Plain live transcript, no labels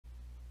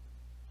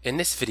In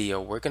this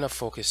video, we're going to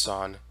focus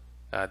on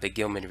the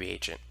Gilman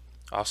reagent,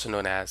 also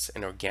known as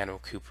an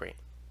organocuprate.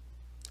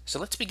 So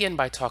let's begin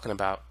by talking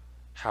about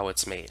how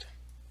it's made.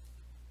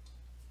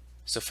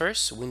 So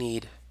first, we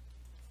need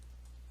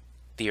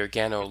the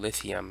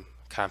organolithium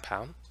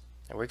compound,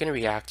 and we're going to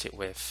react it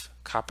with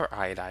copper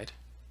iodide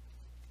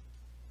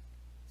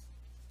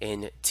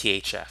in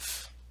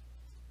THF.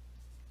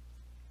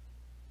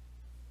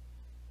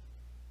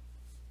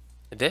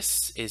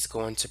 This is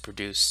going to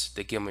produce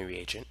the Gilman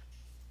reagent,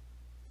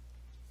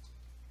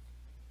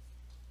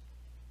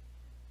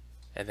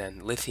 and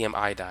then lithium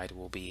iodide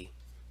will be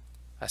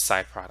a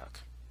side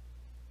product.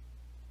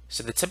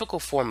 So the typical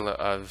formula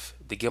of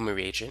the Gilman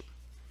reagent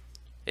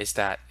is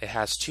that it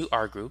has two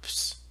R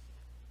groups,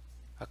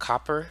 a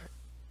copper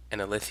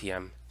and a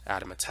lithium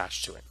atom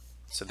attached to it.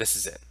 So this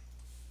is it.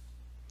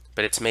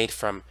 But it's made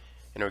from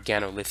an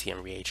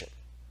organolithium reagent.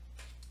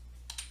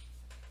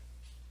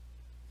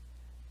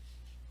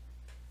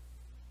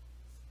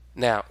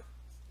 Now,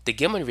 the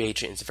Gilman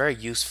reagent is very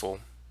useful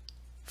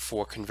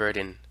for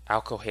converting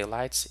alkyl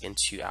halides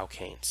into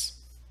alkanes.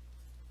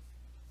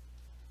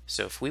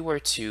 So if we were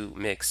to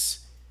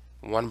mix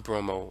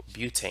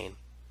 1-bromobutane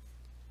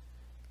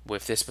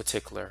with this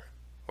particular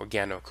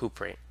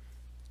organocuprate,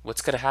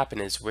 what's going to happen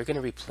is we're going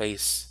to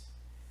replace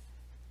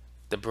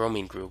the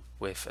bromine group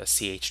with a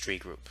CH3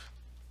 group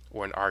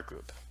or an R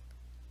group.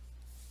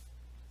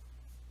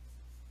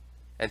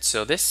 And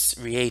so this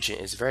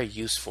reagent is very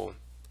useful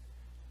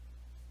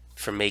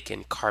for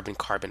making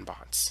carbon-carbon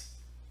bonds.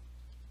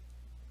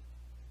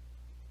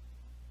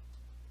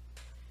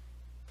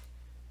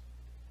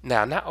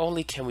 Now, not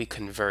only can we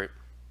convert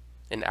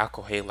an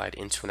alkyl halide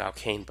into an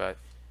alkane, but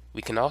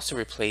we can also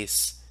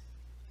replace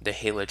the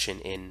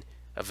halogen in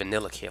a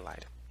vanillic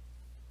halide.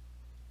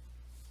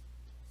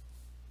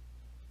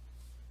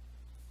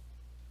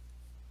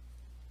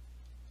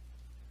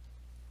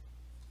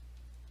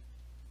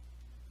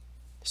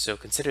 So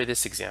consider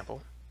this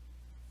example.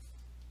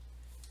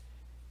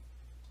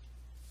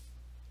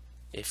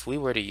 If we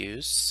were to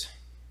use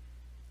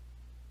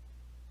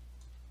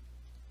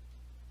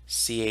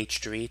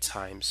CH3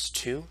 times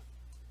 2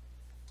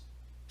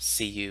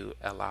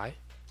 CuLi,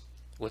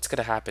 what's going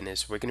to happen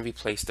is we're going to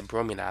replace the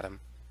bromine atom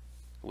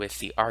with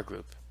the R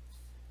group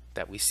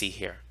that we see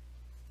here.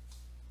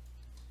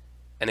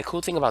 And the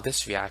cool thing about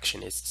this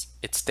reaction is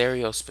it's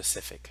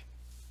stereospecific.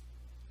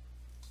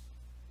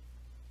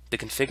 The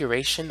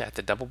configuration at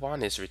the double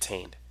bond is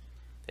retained.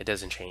 It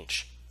doesn't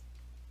change.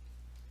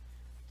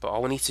 But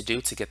all we need to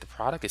do to get the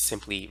product is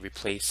simply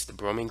replace the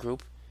bromine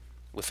group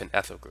with an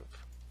ethyl group.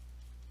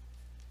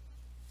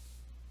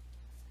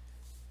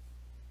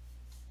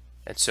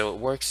 And so it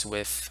works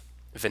with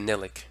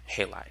vanillic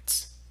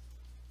halides.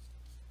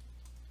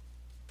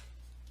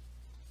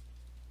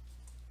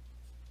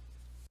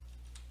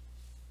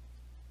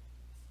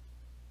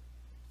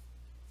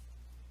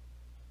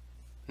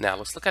 Now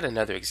let's look at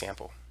another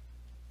example.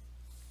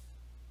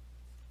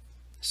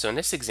 So in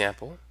this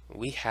example,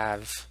 we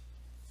have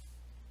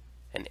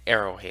an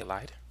aryl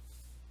halide.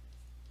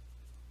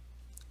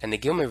 And the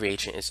Gilman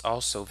reagent is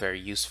also very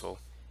useful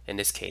in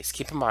this case.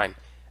 Keep in mind,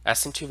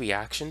 SN2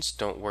 reactions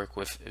don't work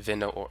with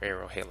vinyl or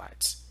aryl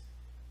halides.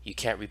 You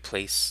can't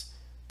replace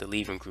the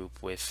leaving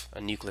group with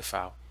a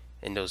nucleophile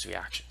in those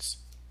reactions.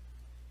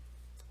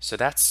 So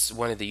that's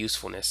one of the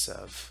usefulness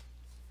of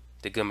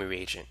the Gilman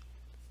reagent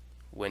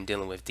when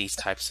dealing with these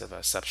types of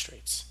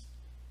substrates.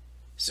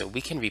 So we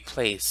can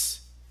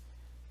replace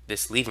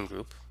this leaving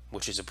group,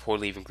 which is a poor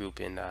leaving group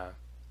in,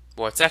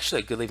 well, it's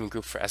actually a good leaving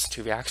group for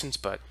SN2 reactions,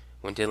 but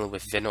when dealing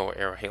with vinyl or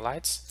aryl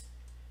halides,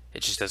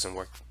 it just doesn't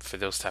work for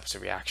those types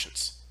of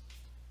reactions.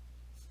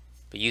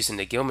 But using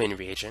the Gilman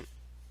reagent,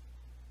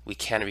 we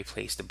can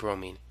replace the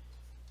bromine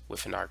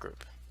with an R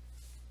group.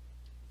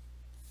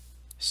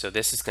 So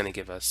this is going to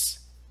give us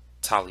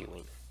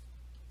toluene.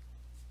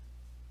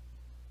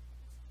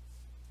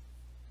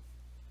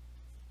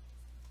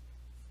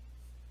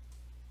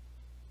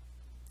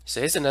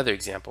 So here's another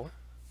example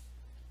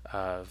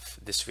of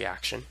this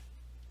reaction.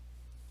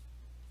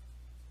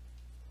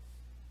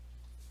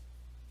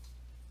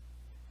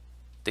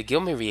 The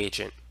Gilman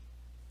reagent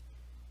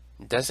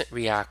doesn't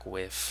react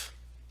with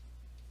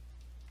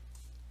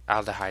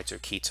aldehydes or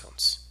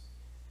ketones,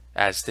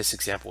 as this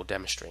example will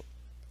demonstrate.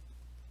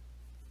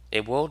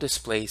 It will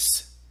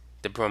displace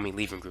the bromine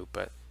leaving group,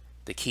 but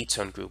the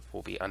ketone group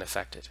will be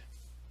unaffected.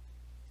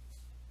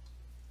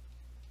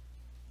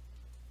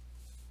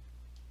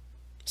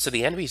 So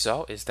the end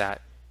result is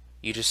that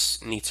you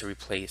just need to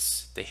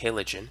replace the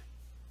halogen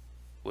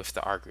with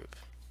the R group.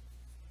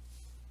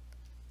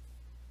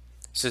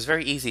 So it's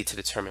very easy to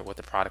determine what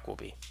the product will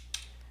be.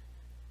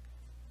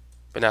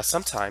 But now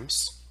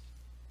sometimes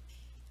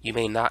you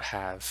may not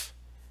have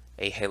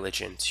a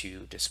halogen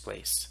to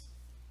displace.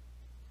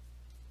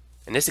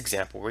 In this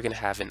example, we're going to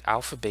have an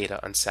alpha-beta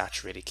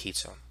unsaturated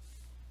ketone.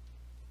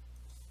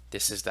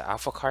 This is the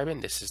alpha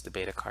carbon, this is the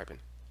beta carbon.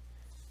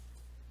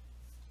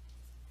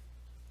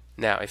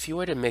 Now, if you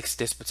were to mix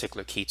this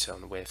particular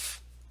ketone with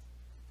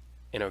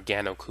an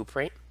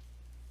organocuprate,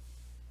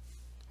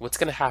 what's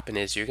going to happen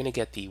is you're going to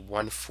get the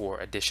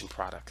 1,4 addition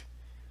product.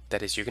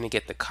 That is, you're going to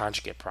get the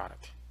conjugate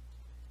product.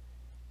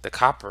 The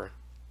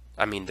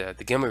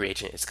the Gilman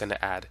reagent is going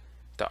to add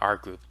the R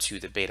group to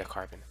the beta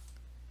carbon.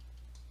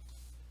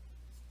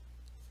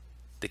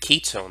 The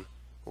ketone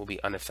will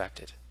be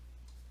unaffected.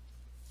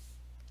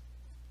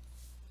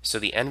 So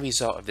the end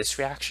result of this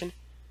reaction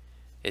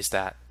is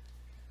that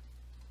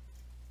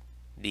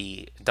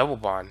the double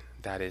bond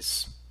that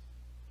is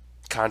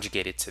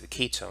conjugated to the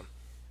ketone,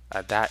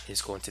 that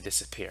is going to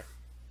disappear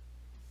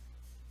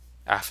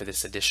after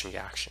this addition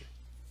reaction.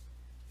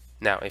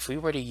 Now, if we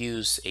were to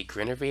use a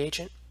Gilman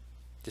reagent,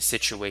 the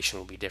situation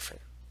will be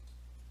different.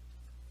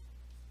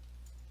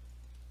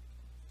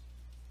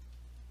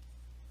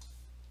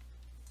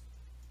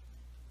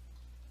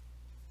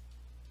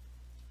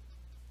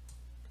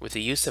 With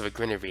the use of a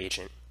Gilman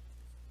reagent,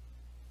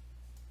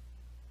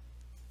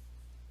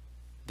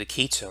 the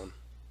ketone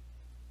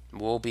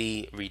will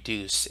be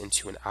reduced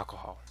into an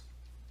alcohol.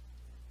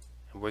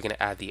 And we're going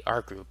to add the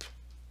R group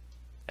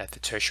at the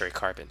tertiary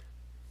carbon.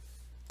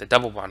 The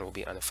double bond will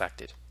be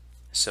unaffected.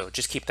 So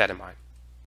just keep that in mind.